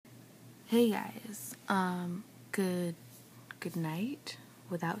Hey guys, good night.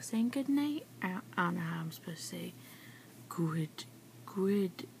 Without saying good night, I don't know how I'm supposed to say good,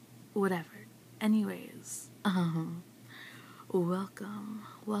 whatever. Anyways, welcome.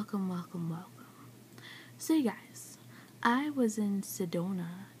 So you guys, I was in Sedona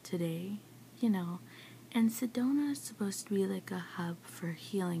today, and Sedona is supposed to be like a hub for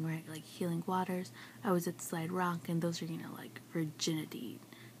healing, right? Like healing waters. I was at Slide Rock, and those are, like virginity.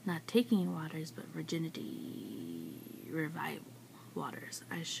 Not taking waters, but virginity revival waters,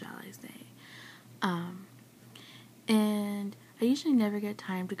 shall I say. And I usually never get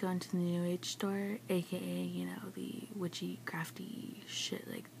time to go into the New Age store, aka, the witchy, crafty shit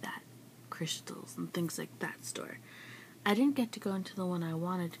like that, crystals and things like that store. I didn't get to go into the one I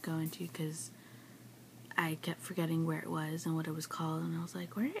wanted to go into because I kept forgetting where it was and what it was called, and I was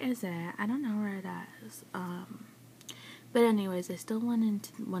like, where is it? I don't know where it is. But anyways, I still went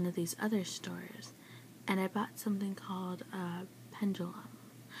into one of these other stores, and I bought something called a pendulum.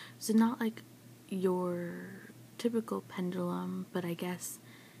 So not like your typical pendulum, but I guess,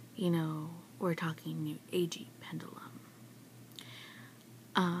 we're talking New Agey pendulum.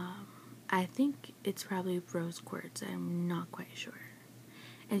 I think it's probably rose quartz. I'm not quite sure.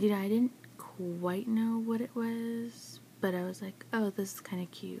 And, I didn't quite know what it was, but I was like, oh, this is kind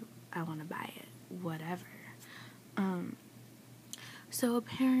of cute. I want to buy it. Whatever. So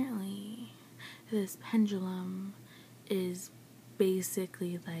apparently, this pendulum is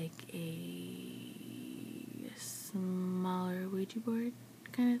basically like a smaller Ouija board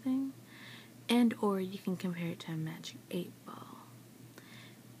kind of thing. And or you can compare it to a magic 8-ball.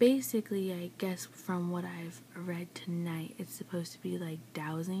 Basically, I guess from what I've read tonight, it's supposed to be like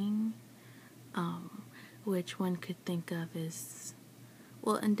dowsing, which one could think of as,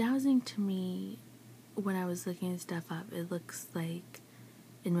 well, and dowsing to me, when I was looking stuff up, it looks like,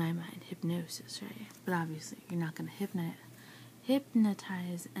 in my mind, hypnosis, right? But obviously, you're not going to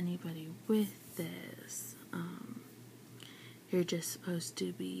hypnotize anybody with this. You're just supposed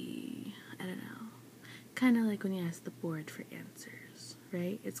to be, I don't know, kind of like when you ask the board for answers,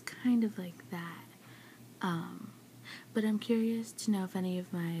 right? It's kind of like that. But I'm curious to know if any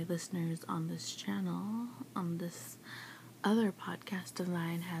of my listeners on this channel, on this other podcast of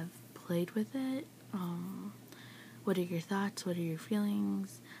mine, have played with it. What are your thoughts? What are your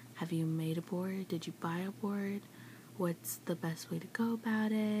feelings? Have you made a board? Did you buy a board? What's the best way to go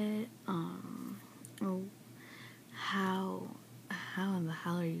about it? How in the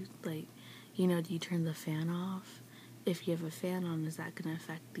hell are you, like, do you turn the fan off? If you have a fan on, is that going to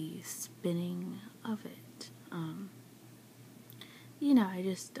affect the spinning of it? I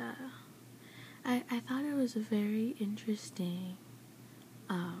just, I thought it was a very interesting,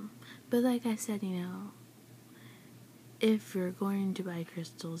 but like I said, if you're going to buy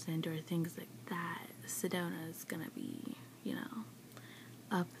crystals and or things like that, Sedona is gonna be,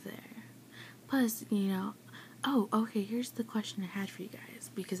 up there. Plus, oh, okay, here's the question I had for you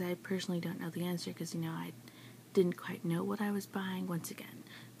guys, because I personally don't know the answer, because, I didn't quite know what I was buying. Once again,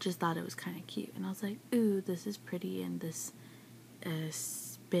 just thought it was kind of cute, and I was like, ooh, this is pretty, and this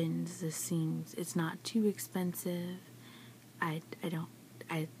spins, this seems, it's not too expensive. I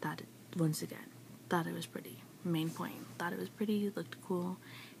thought it, once again, thought it was pretty. Main point, thought it was pretty, it looked cool,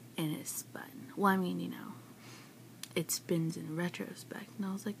 and it spun. Well, I mean, it spins in retrospect, and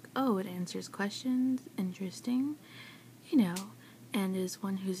I was like, oh, it answers questions, interesting, and is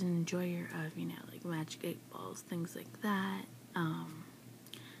one who's an enjoyer of, like magic 8-balls, things like that.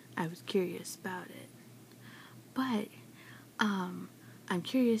 I was curious about it, but, I'm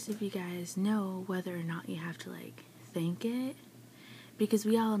curious if you guys know whether or not you have to, like, thank it, because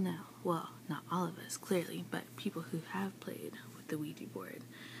we all know, well, not all of us, clearly, but people who have played with the Ouija board,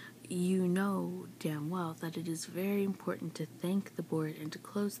 you know damn well that it is very important to thank the board and to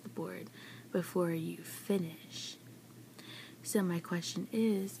close the board before you finish. So my question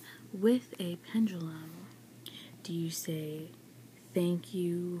is, with a pendulum, do you say thank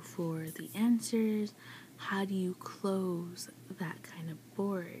you for the answers? How do you close that kind of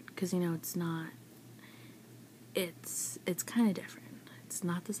board? Because, it's not, it's kind of different. It's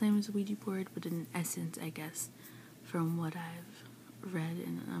not the same as a Ouija board, but in essence, I guess, from what I've read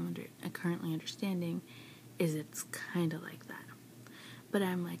and I'm currently understanding, is it's kind of like that. But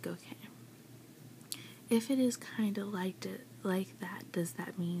I'm like, okay, if it is kind of like that, does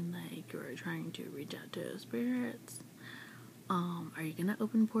that mean like you're trying to reach out to spirits? Are you gonna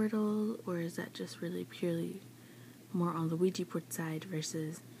open portals, or is that just really purely more on the Ouija board side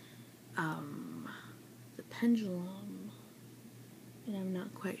versus the pendulum? And I'm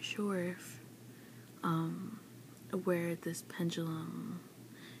not quite sure if where this pendulum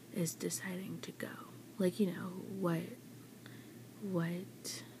is deciding to go. Like, you know, what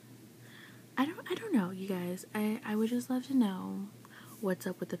I don't know, you guys. I would just love to know what's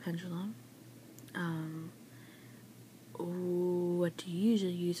up with the pendulum. What do you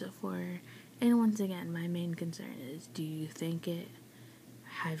usually use it for? And once again, my main concern is, do you think it?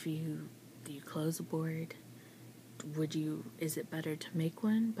 Do you close a board? Is it better to make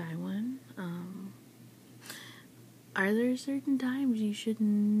one, buy one? Are there certain times you should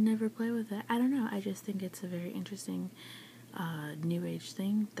never play with it? I don't know. I just think it's a very interesting new age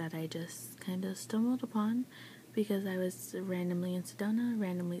thing that I just kind of stumbled upon because I was randomly in Sedona,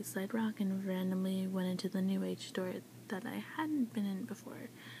 randomly at Slide Rock, and randomly went into the new age store that I hadn't been in before.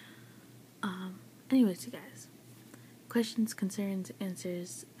 Anyways, you guys, questions, concerns,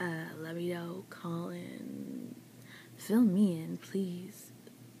 answers, let me know, call in, fill me in, please.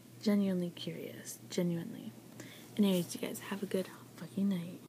 Genuinely curious, genuinely. Anyways, you guys, have a good fucking night.